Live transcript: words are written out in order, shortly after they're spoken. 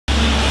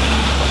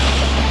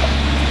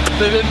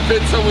They didn't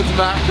fit someone's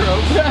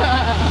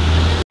macros.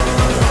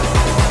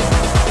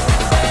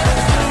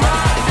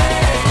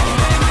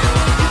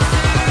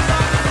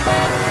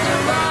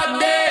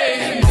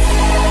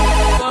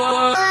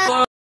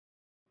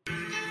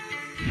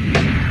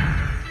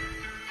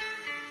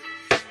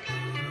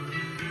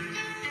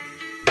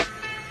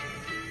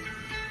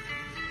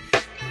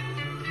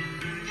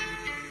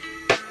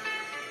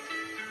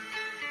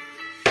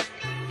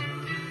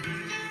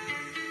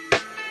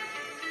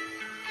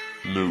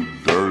 New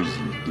Jersey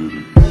did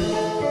it.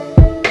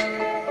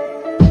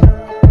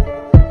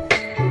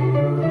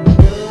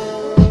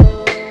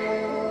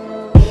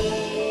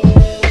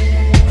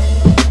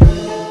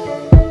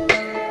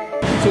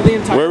 So the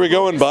entire Where are we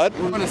going, bud?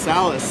 We're going to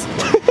Salus.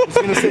 I was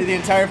going to say the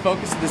entire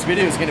focus of this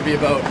video is going to be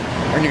about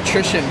our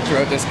nutrition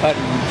throughout this cut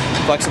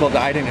and flexible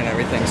dieting and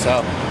everything.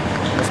 So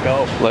let's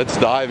go. Let's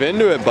dive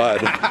into it,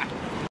 bud.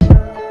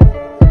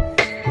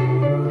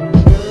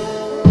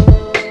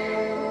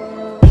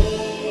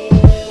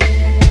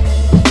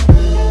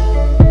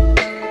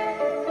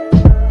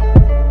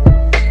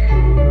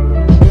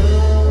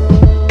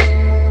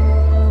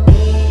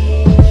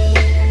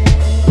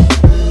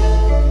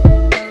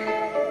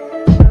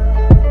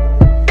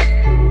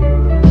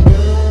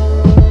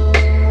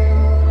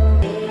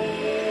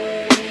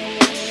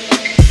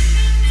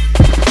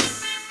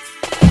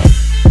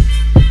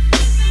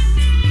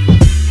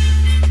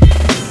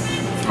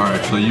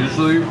 So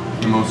usually,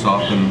 most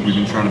often, we've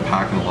been trying to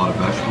pack in a lot of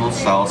vegetables.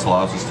 Salus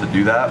allows us to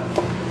do that.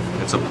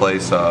 It's a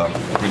place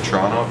in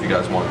Toronto if you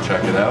guys want to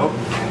check it out.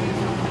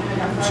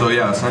 So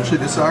yeah, essentially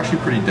this is actually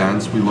pretty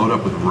dense. We load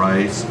up with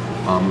rice,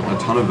 a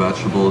ton of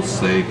vegetables,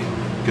 steak,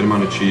 good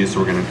amount of cheese,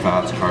 so we're getting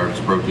fats, carbs,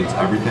 proteins,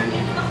 everything.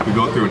 We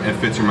go through an it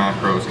fits your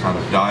macros kind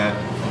of diet,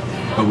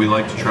 but we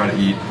like to try to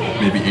eat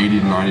maybe 80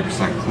 to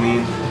 90%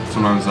 clean.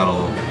 Sometimes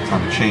that'll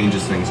kind of change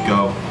as things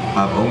go.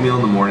 Have oatmeal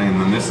in the morning,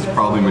 and then this is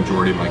probably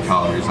majority of my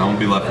calories. I won't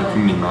be left with too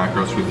many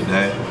macros through the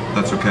day.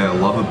 That's okay. I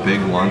love a big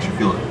lunch. I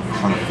feel it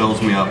kind of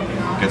fills me up,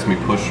 gets me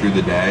pushed through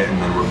the day,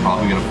 and then we're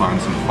probably gonna find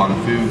some fun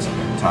foods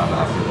to have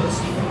after this.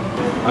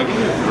 I give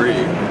it 3.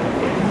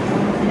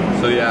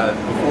 So yeah,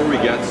 before we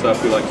get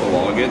stuff, we like to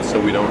log it so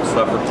we don't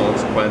suffer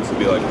consequence and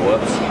be like,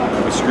 whoops,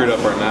 we screwed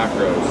up our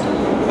macros.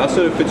 That's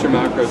what it fits your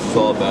macros is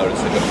all about.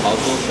 It's like a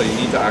puzzle, so you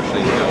need to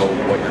actually know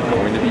what you're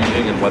going to be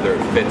eating and whether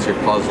it fits your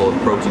puzzle of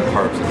protein,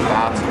 carbs, and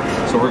fats.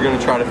 So we're going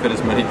to try to fit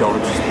as many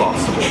donuts as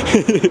possible.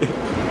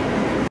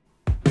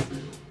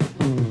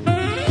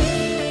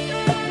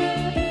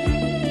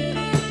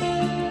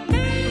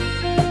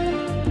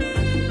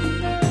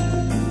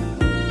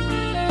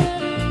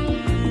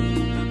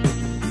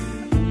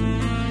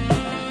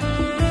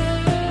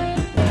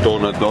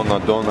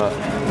 Donut.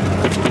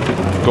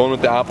 Going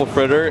with the apple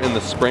fritter and the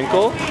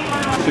sprinkle.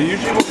 So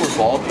usually when we're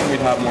bulking,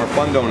 we'd have more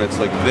fun donuts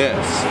like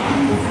this.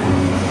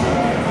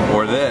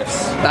 Or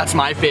this. That's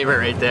my favorite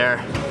right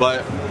there.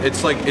 But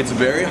it's like, it's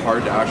very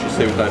hard to actually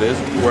say what that is.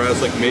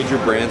 Whereas like major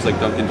brands like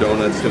Dunkin'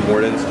 Donuts, Tim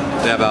Hortons,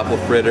 they have apple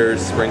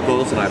fritters,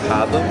 sprinkles, and I've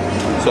had them.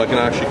 So I can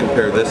actually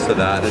compare this to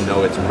that and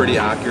know it's pretty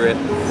accurate.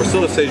 We're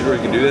still at a stage where we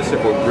can do this.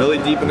 If we're really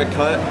deep in the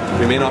cut,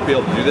 we may not be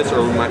able to do this,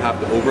 or we might have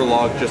to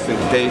overlog just in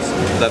case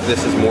that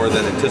this is more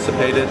than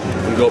anticipated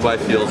and go by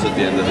feels at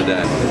the end of the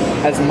day.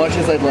 As much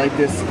as I'd like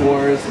this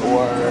Scores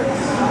or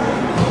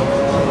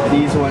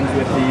these ones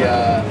with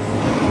the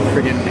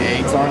friggin'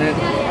 eggs on it,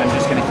 I'm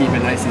just gonna keep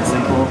it nice and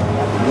simple.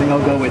 I think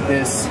I'll go with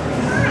this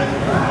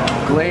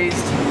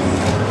glazed.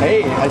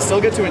 Hey, I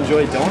still get to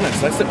enjoy donuts.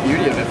 That's the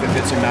beauty of it if it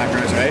fits your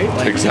macros, right?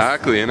 Like,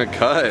 exactly, in a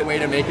cut. The way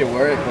to make it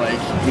work. Like,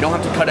 you don't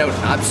have to cut out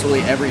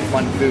absolutely every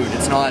fun food.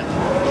 It's not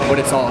what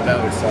it's all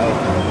about. So,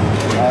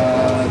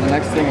 the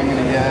next thing I'm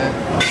gonna get.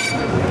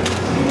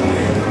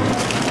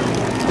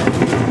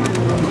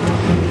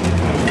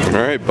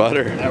 All right,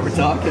 butter. Now we're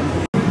talking.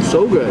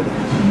 So good.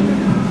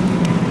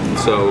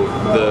 So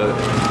the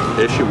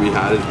issue we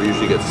had is we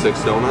usually get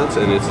 6 donuts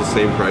and it's the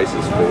same price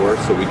as 4,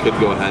 so we could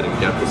go ahead and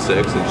get the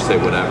 6 and just say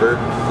whatever,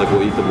 like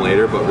we'll eat them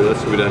later, but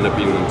realistically we'd end up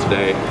eating them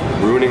today,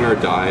 ruining our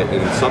diet.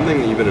 And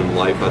something even in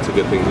life that's a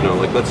good thing to know,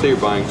 like let's say you're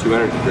buying 2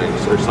 energy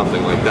drinks or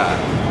something like that,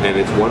 and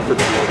it's 1 for $2, 1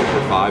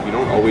 for $5. You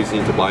don't always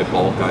need to buy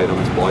bulk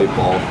items, buy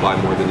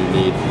more than you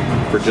need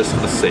for just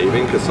a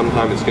saving, because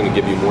sometimes it's going to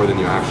give you more than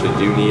you actually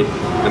do need,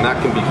 and that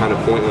can be kind of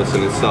pointless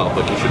in itself.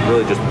 Like you should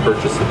really just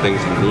purchase the things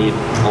you need,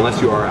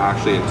 unless you are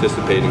actually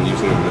anticipating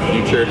using them in the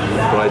future.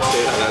 But I'd say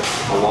that that's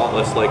a lot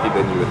less likely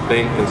than you would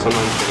think, and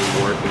sometimes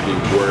getting more can be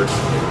worse.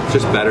 It's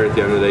just better at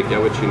the end of the day,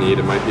 get what you need.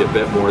 It might be a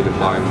bit more than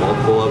buying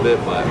multiple of it,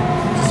 but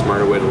it's a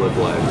smarter way to live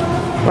life.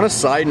 On a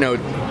side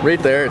note,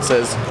 right there it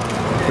says,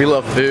 we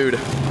love food.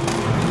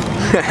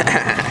 10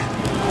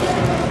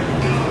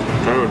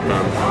 out of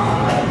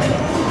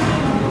 10.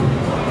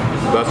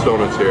 Best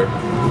donuts here.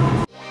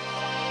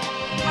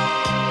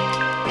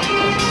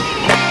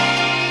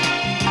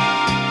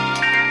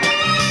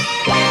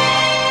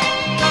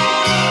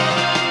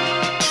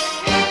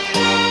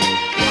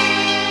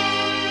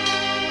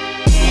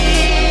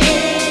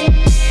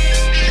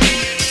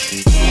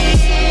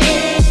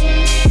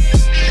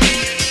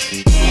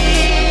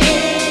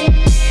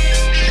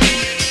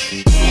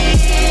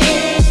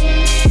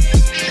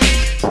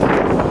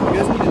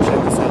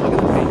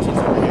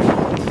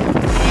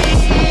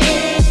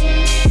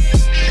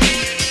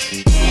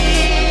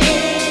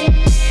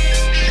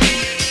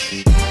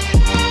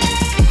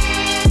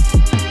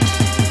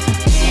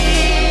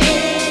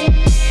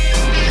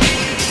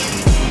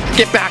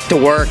 get back to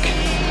work.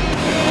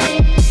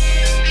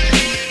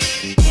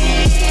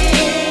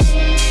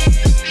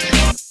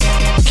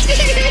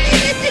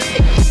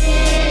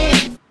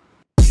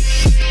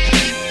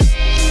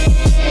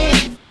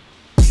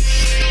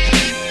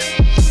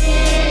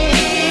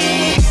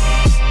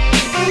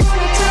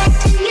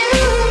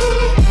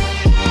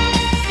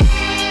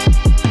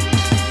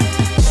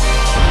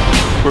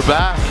 We're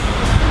back.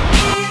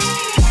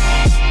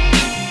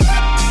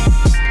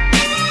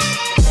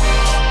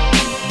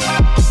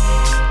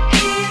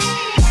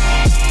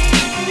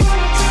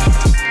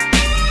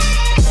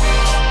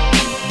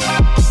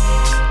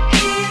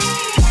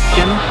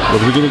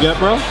 What are we gonna get,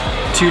 bro?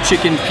 2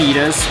 chicken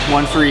pitas,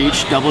 1 for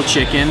each, double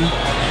chicken.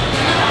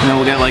 And then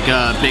we'll get like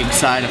a big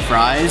side of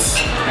fries.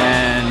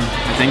 And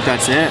I think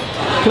that's it.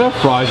 Can I have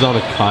fries on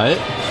a cut?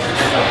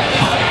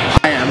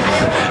 I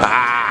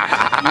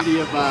am. Beauty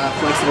of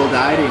flexible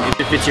dieting, if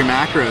it fits your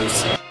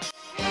macros.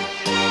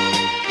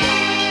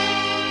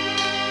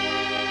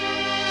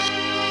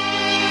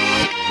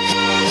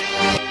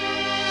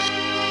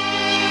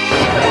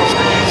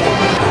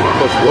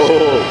 Let's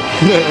roll.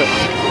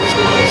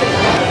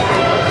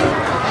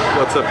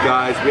 What's up,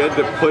 guys? We had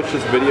to push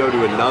this video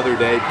to another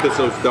day because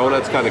those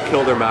donuts kind of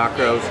killed our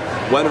macros.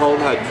 Went home,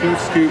 had 2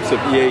 scoops of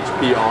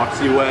EHP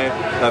Oxy Whey.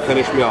 That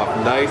finished me off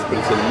nice, but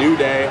it's a new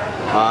day.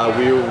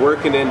 We were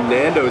working in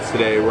Nando's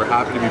today. We're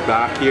happy to be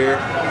back here.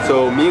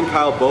 So me and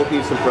Kyle both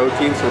need some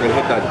protein, so we're gonna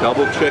hit that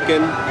double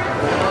chicken,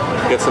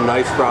 get some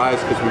nice fries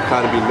because we've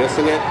kind of been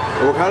missing it.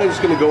 And we're kind of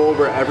just gonna go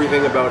over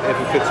everything about if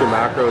it fits your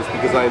macros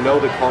because I know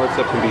the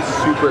concept can be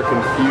super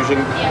confusing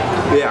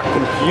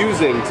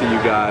to you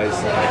guys.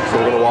 So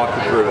we're gonna walk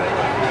you through it.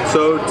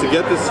 So to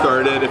get this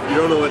started, if you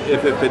don't know what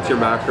if it fits your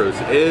macros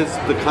is,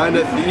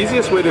 the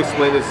easiest way to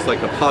explain this is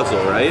like a puzzle,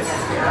 right?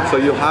 So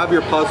you'll have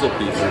your puzzle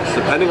pieces.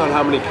 Depending on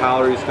how many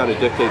calories kind of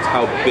dictates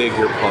how big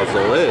your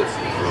puzzle is.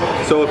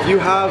 So if you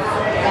have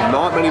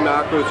not many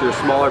macros, you're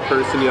a smaller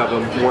person, you have a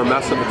more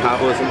messed up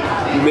metabolism,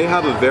 you may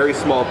have a very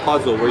small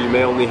puzzle where you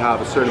may only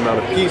have a certain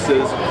amount of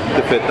pieces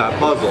to fit that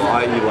puzzle,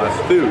 i.e. less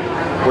food.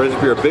 Whereas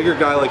if you're a bigger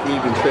guy like me,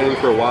 you've been training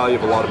for a while, you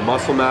have a lot of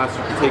muscle mass,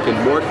 you can take in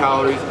more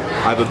calories,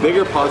 I have a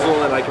bigger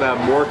puzzle and I can have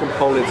more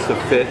components to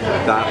fit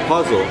that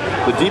puzzle.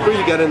 The deeper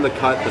you get in the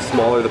cut, the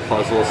smaller the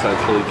puzzle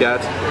essentially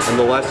gets, and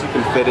the less you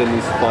can fit in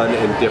these fun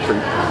and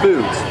different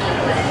foods.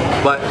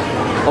 But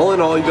all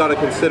in all, you gotta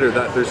consider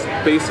that there's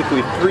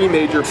basically 3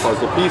 major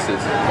puzzle pieces.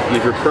 You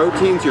have your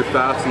proteins, your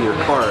fats, and your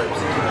carbs.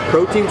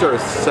 Proteins are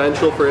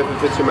essential for if it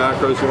fits your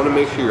macros. You wanna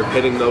make sure you're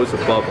hitting those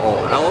above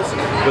all else.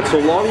 But so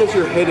long as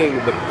you're hitting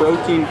the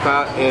protein,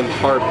 fat, and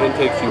carb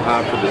intakes you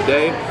have for the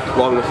day,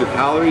 along with your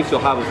calories, you'll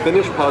have a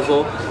finished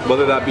puzzle,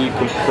 whether that be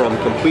from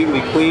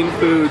completely clean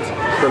foods,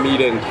 from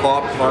eating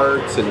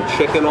Pop-Tarts and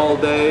chicken all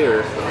day,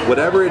 or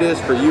whatever it is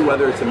for you,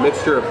 whether it's a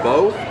mixture of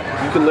both.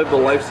 You can live the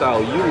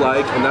lifestyle you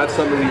like, and that's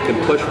something you can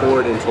push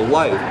forward into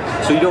life.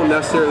 So you don't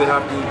necessarily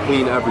have to eat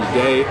clean every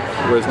day,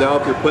 whereas now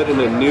if you're put in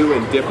a new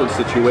and different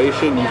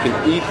situation, you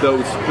can eat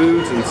those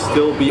foods and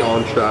still be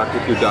on track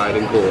with your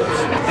dieting goals.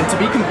 And to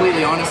be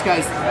completely honest,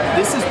 guys,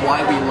 this is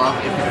why we love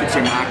If It Fits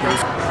Your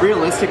Macros.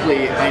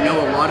 Realistically, I know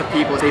a lot of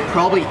people, they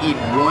probably eat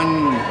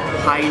 1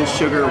 high in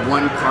sugar,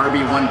 1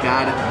 carby, 1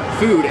 bad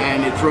food,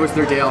 and it throws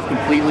their day off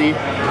completely,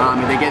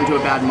 and they get into a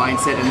bad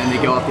mindset and then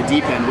they go off the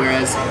deep end.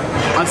 Whereas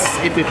us,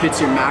 if it fits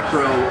your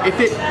macro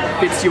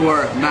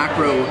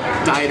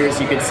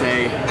dieters, you could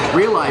say,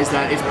 realize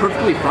that it's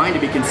perfectly fine to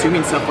be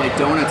consuming stuff like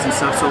donuts and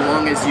stuff so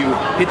long as you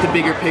hit the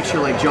bigger picture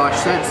like Josh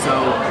said. So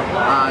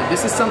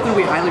this is something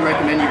we highly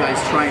recommend you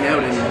guys trying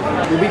out, and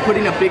we'll be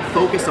putting a big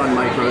focus on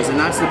micros, and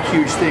that's the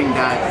huge thing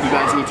that you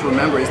guys need to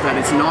remember, is that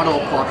it's not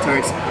all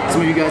Pop-Tarts.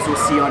 Some of you guys will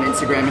see on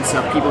Instagram and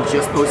stuff, people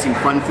just posting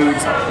fun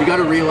foods. You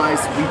gotta realize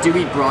we do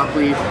eat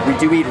broccoli, we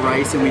do eat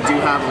rice, and we do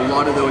have a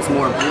lot of those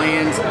more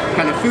bland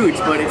kind of foods,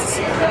 but it's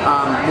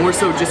more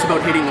so just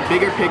about hitting the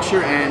bigger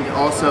picture, and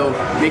also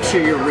make sure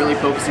you're really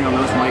focusing on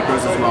those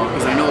micros as well,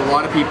 because I know a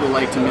lot of people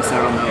like to miss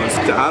out on those.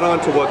 To add on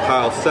to what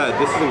Kyle said,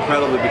 this is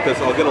incredible because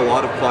I'll get a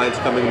lot of clients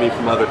coming to me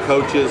from other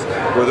coaches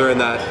where they're in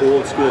that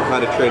old school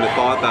kind of train of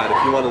thought that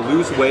if you want to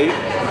lose weight,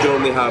 you can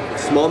only have a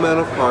small amount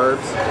of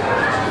carbs,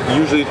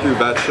 usually through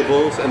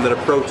vegetables, and then a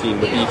protein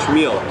with each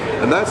meal.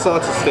 And that's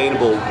not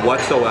sustainable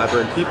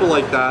whatsoever, and people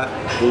like that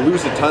will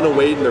lose a ton of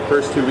weight in their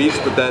first 2 weeks,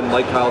 but then,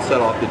 like Kyle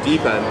said, off the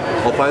deep end,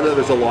 I'll find that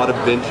there's a lot of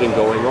binging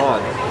going on.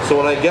 So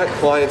when I get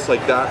clients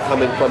like that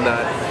coming from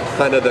that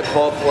kind of the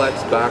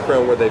complex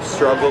background where they've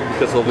struggled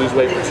because they'll lose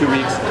weight for 2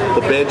 weeks,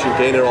 they'll binge and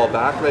gain it all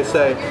back, and I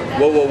say,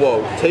 whoa, whoa,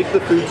 whoa, take the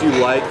foods you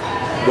like,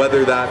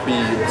 whether that be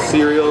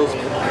cereals,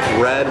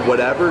 bread,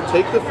 whatever,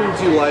 take the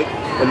foods you like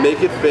and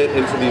make it fit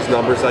into these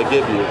numbers I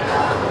give you.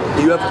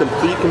 You have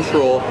complete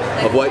control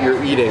of what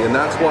you're eating, and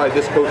that's why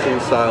this coaching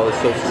style is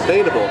so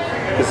sustainable.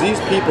 Because these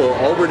people,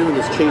 all we're doing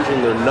is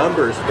changing their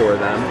numbers for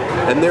them,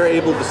 and they're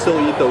able to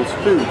still eat those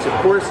foods. Of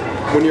course,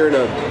 when you're in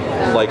a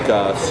like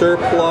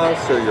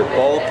surplus, or you're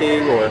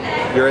bulking, or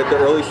you're at the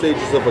early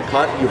stages of a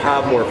cut, you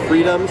have more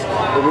freedoms.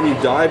 But when you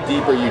dive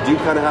deeper, you do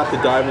kind of have to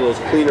dive into those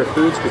cleaner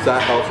foods, because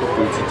that helps with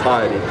food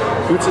satiety.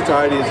 Food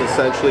satiety is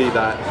essentially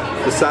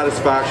the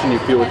satisfaction you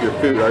feel with your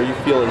food. Are you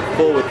feeling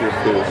full with your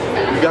food?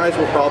 You guys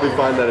will probably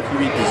find that if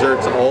you eat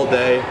desserts all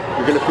day,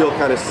 you're going to feel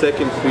kind of sick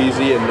and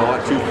queasy and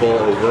not too full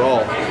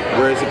overall.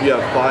 Whereas if you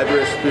have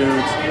fibrous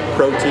foods,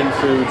 protein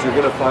foods, you're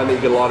going to find that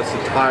you get a lot of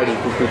satiety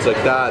from foods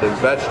like that and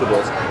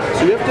vegetables.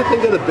 So you have to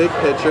think of the big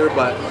picture,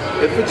 but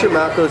if it's your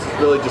macros, it's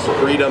really just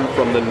freedom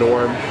from the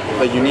norm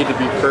that you need to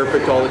be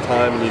perfect all the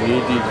time and you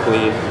need to eat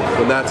clean,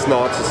 when that's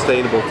not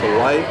sustainable to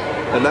life.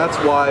 And that's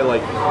why,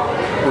 like,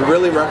 we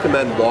really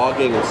recommend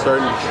logging and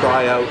starting to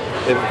try out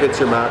if it fits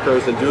your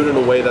macros, and do it in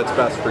a way that's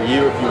best for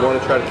you. If you want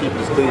to try to keep it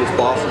as clean as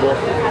possible,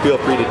 feel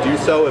free to do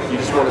so. If you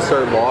just want to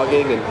start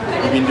logging and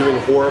you've been doing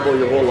horrible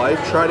your whole life,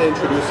 try to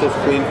introduce those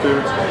clean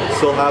foods,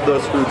 still have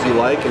those foods you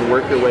like, and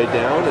work your way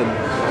down, and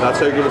that's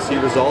how you're going to see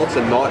results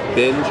and not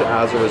binge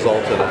as a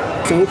result of it.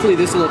 So hopefully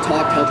this little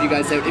talk helped you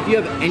guys out. If you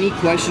have any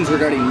questions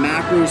regarding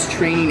macros,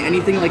 training,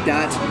 anything like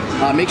that,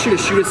 make sure to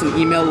shoot us an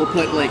email. We'll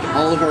put like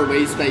all of our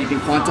ways that you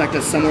can contact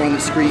us somewhere on the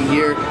screen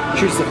here.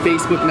 Shoot us a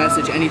Facebook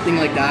message, anything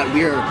like that.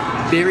 We are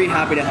very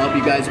happy to help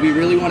you guys. We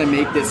really want to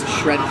make this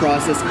shred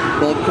process,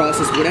 bulk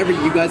process, whatever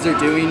you guys are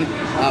doing,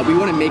 we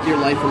want to make your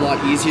life a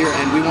lot easier,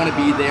 and we want to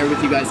be there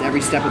with you guys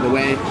every step of the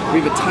way.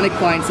 We have a ton of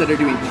clients that are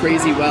doing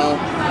crazy well.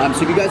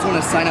 So if you guys want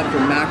to sign up for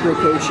macro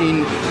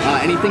coaching,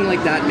 anything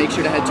like that, make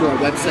sure to head to our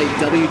website,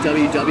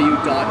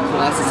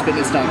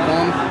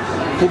 www.colossusfitness.com.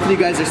 Hopefully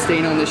you guys are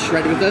staying on this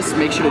shred with us.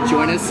 Make sure to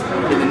join us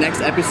in the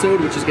next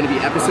episode, which is going to be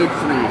episode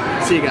 3.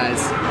 See you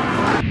guys.